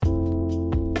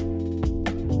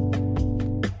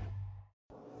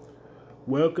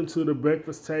Welcome to the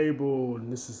breakfast table.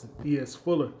 And this is E.S.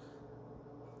 Fuller.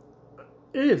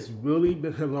 It has really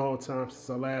been a long time since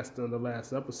I last done the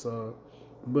last episode.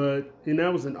 But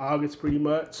that was in August pretty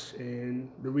much.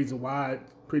 And the reason why it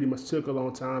pretty much took a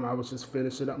long time, I was just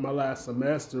finishing up my last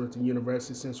semester at the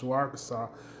University of Central Arkansas.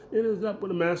 Ended up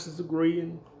with a master's degree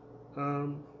in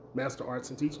master arts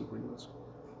and teaching pretty much.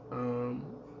 Um,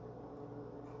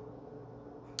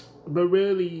 but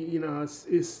really,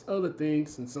 it's other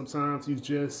things, and sometimes you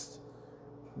just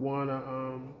want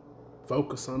to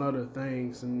focus on other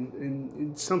things,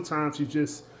 and sometimes you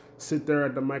just sit there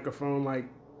at the microphone like,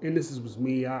 and was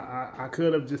me. I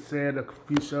could have just said a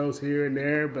few shows here and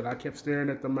there, but I kept staring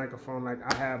at the microphone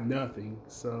like I have nothing.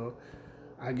 So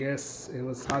I guess it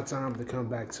was hard time to come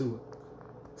back to it.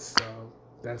 So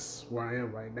that's where I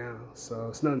am right now. So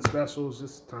it's nothing special. It's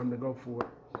just time to go for it.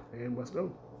 And let's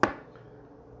go.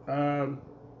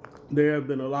 There have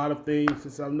been a lot of things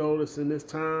since I've noticed in this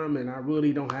time, and I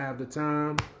really don't have the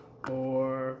time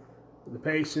or the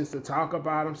patience to talk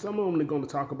about them. Some of them are going to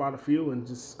talk about a few and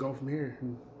just go from here.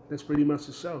 And that's pretty much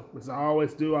the show. As I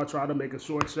always do, I try to make a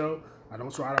short show. I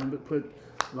don't try to put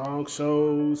long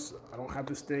shows. I don't have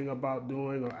this thing about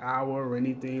doing an hour or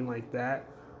anything like that,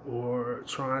 or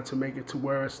trying to make it to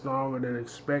where it's longer than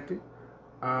expected.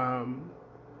 I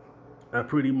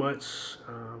pretty much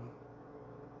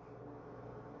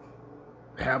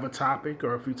have a topic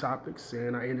or a few topics,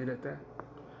 and I ended at that.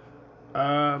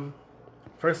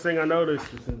 First thing I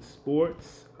noticed is in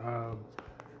sports.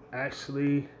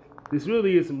 Actually, this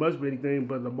really isn't much of anything,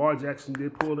 but Lamar Jackson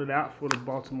did pull it out for the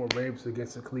Baltimore Ravens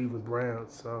against the Cleveland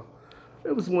Browns. So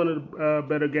it was one of the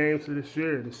better games of this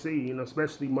year to see,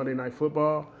 especially Monday Night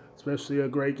Football, especially a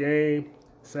great game.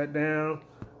 Sat down,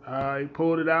 he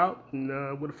pulled it out,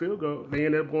 and with a field goal. They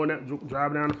ended up going out,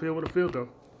 driving down the field with a field goal.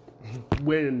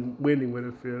 winning with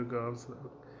a field goal. So,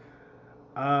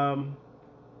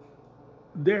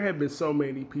 there have been so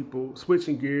many people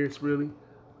switching gears. Really,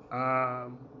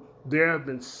 there have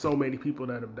been so many people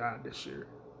that have died this year,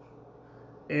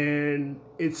 and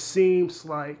it seems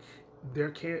like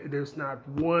there's not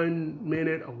 1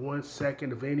 minute or 1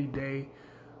 second of any day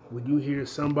when you hear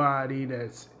somebody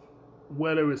that's,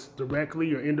 whether it's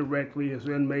directly or indirectly, has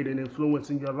been made an influence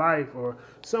in your life or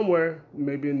somewhere,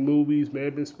 maybe in movies,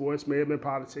 maybe in sports, maybe in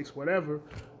politics, whatever,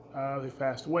 they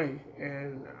passed away.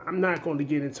 And I'm not going to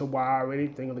get into why or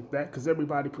anything like that, because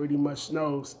everybody pretty much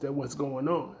knows that what's going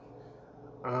on.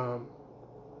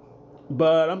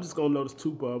 But I'm just going to notice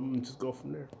two of them and just go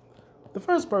from there. The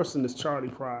first person is Charlie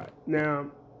Pride.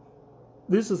 Now,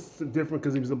 this is different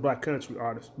because he was a black country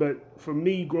artist. But for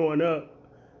me, growing up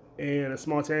in a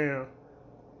small town,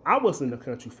 I wasn't a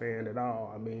country fan at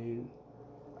all. I mean,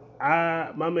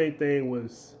 my main thing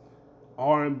was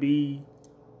R&B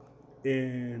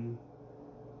and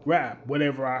rap,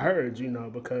 whatever I heard,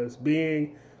 because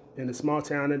being in a small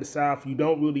town in the South, you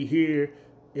don't really hear,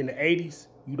 in the 80s,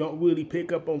 you don't really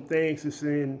pick up on things that's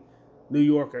in New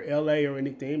York or LA or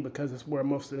anything, because it's where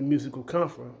most of the music will come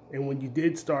from. And when you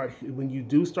do start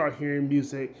hearing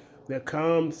music that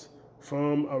comes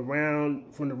from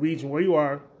the region where you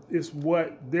are, is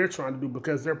what they're trying to do,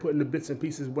 because they're putting the bits and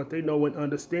pieces what they know and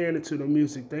understand into the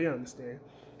music they understand.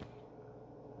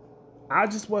 I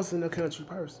just wasn't a country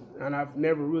person, and I've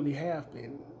never really have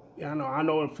been. I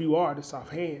know a few artists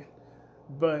offhand,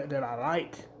 but that I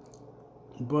like.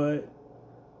 But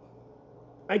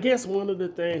I guess one of the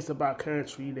things about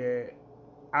country that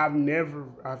I've never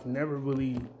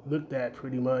really looked at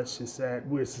pretty much is that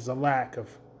there's a lack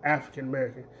of African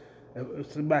American,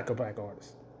 it's a lack of black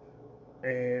artists.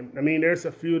 And I mean, there's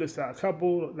a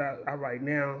couple that I right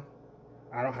now,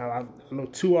 I know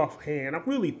two offhand. I'm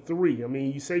really three. I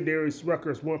mean, you say Darius Rucker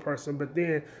is one person, but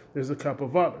then there's a couple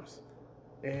of others.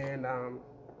 And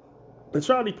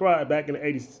Charlie Pride, back in the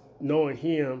 80s, knowing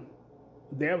him,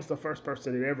 that was the first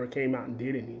person that ever came out and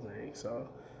did anything. So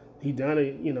he done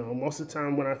it, most of the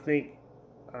time when I think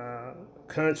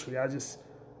country, I just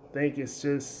think it's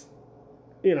just,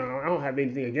 I don't have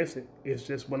anything against it. It's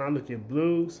just when I look at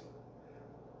blues,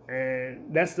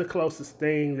 and that's the closest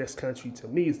thing that's country to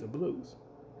me, is the blues.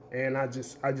 And I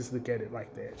just look at it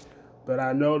like that. But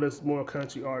I know there's more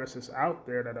country artists out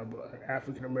there that are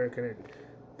African American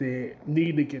that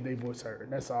need to get their voice heard.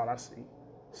 That's all I see.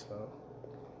 So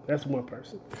that's one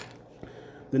person.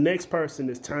 The next person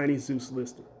is Tiny Zeus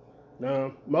Lister.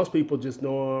 Now, most people just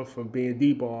know him from being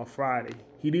D-Ball Friday.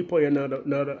 He did play a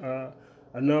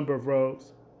number of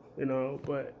roles,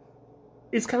 but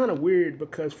it's kind of weird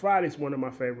because Friday's one of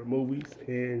my favorite movies,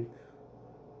 and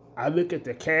I look at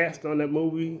the cast on that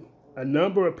movie. A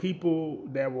number of people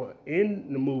that were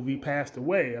in the movie passed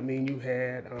away. I mean, you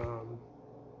had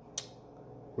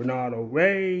Ronaldo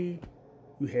Ray,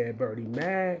 you had Bertie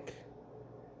Mac,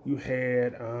 you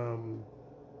had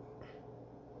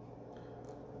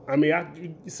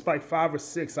it's like 5 or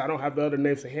 6. I don't have the other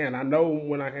names at hand. I know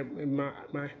when I have in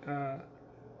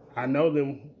I know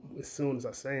them as soon as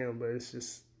I say them, but it's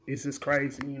just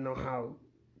crazy, how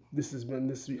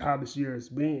how this year has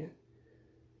been,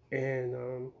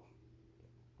 and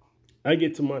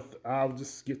I'll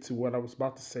just get to what I was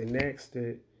about to say next.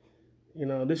 That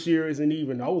this year isn't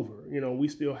even over. We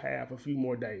still have a few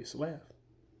more days left,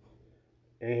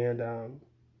 and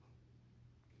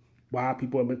while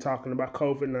people have been talking about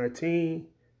COVID-19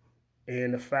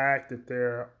 and the fact that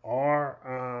there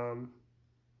are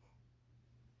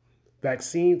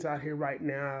vaccines out here right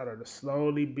now that are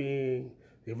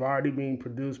they've already been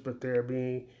produced, but they're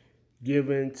being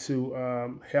given to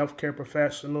healthcare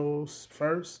professionals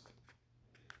first.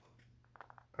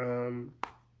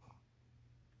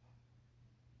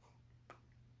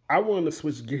 I want to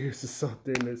switch gears to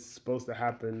something that's supposed to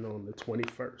happen on the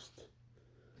 21st.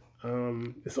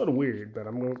 It's sort of weird, but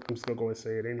I'm just gonna go and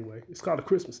say it anyway. It's called A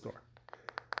Christmas Story.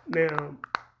 Now,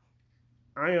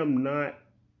 I am not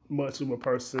much of a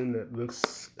person that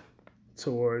looks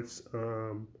towards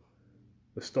the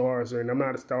stars, and I'm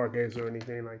not a stargazer or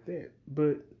anything like that.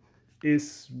 But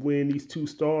it's when these two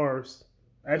stars,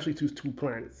 actually two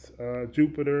planets,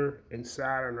 Jupiter and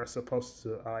Saturn, are supposed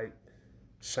to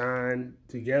shine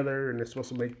together, and they're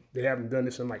supposed to they haven't done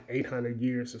this in like 800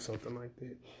 years or something like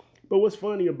that. But what's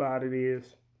funny about it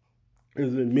is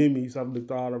in memes I've looked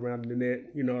all around the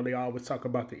net. They always talk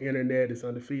about the internet is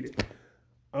undefeated.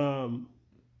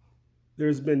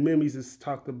 There's been memes that's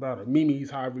talked about, or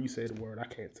memes, however you say the word. I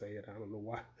can't say it. I don't know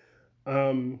why.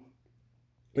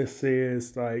 It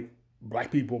says like black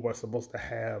people were supposed to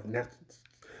have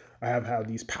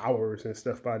these powers and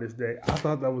stuff by this day. I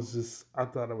thought that was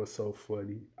so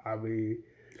funny.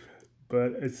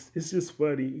 But it's just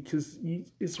funny because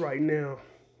it's right now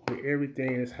where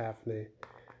everything is happening.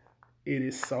 It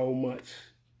is so much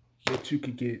that you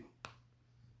could get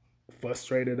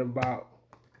frustrated about,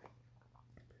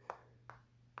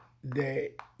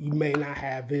 that you may not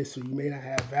have this or you may not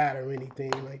have that or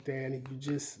anything like that. And if you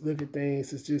just look at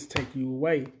things, it just take you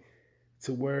away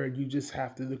to where you just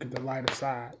have to look at the lighter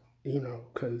side,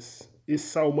 because it's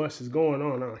so much is going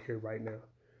on out here right now.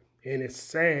 And it's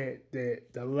sad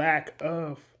that the lack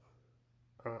of,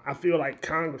 I feel like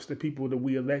Congress, the people that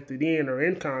we elected in are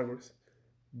in Congress,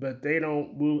 but they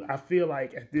don't move. I feel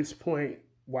like at this point,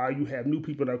 while you have new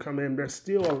people that are coming in, there's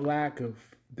still a lack of,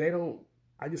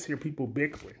 I just hear people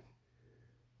bickering.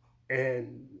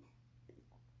 And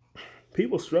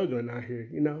people struggling out here,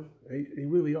 they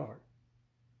really are.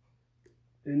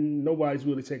 And nobody's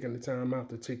really taking the time out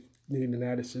to take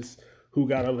that. It's just who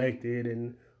got elected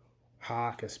and how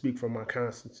I can speak for my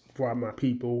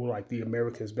people, like the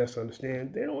Americans best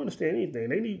understand. They don't understand anything.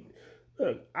 They need.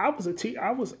 Look, I was in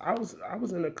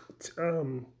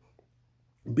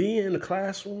being in the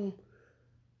classroom,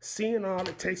 seeing all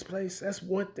that takes place. That's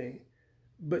one thing,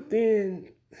 but then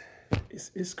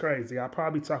it's crazy. I'll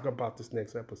probably talk about this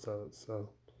next episode. So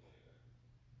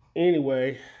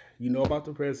anyway, about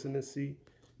the presidency.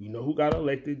 Who got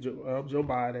elected, Joe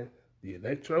Biden. The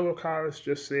Electoral College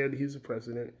just said he's the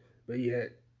president, but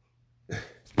yet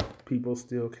people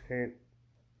still can't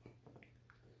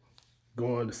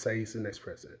go on to say he's the next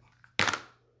president.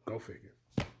 Go figure.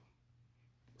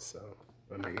 So,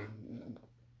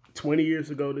 20 years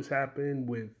ago this happened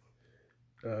with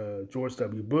George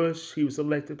W. Bush. He was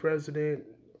elected president,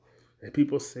 and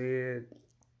people said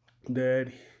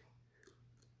that,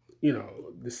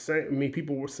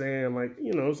 people were saying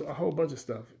it was a whole bunch of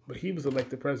stuff, but he was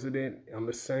elected president on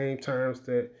the same terms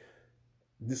that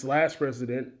this last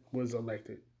president was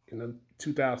elected in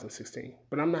 2016.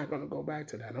 But I'm not going to go back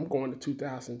to that. I'm going to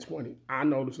 2020. I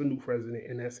know there's a new president,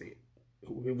 and that's it.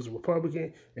 If it was a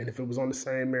Republican, and if it was on the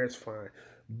same merits, fine.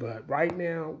 But right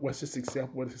now, let's just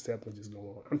accept what's accepted and just go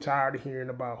on. I'm tired of hearing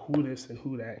about who this and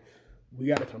who that. We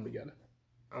got to come together.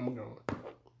 I'm going.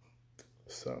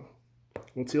 So,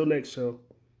 until next show,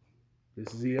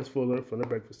 this is E.S. Fuller from The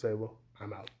Breakfast Table.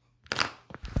 I'm out.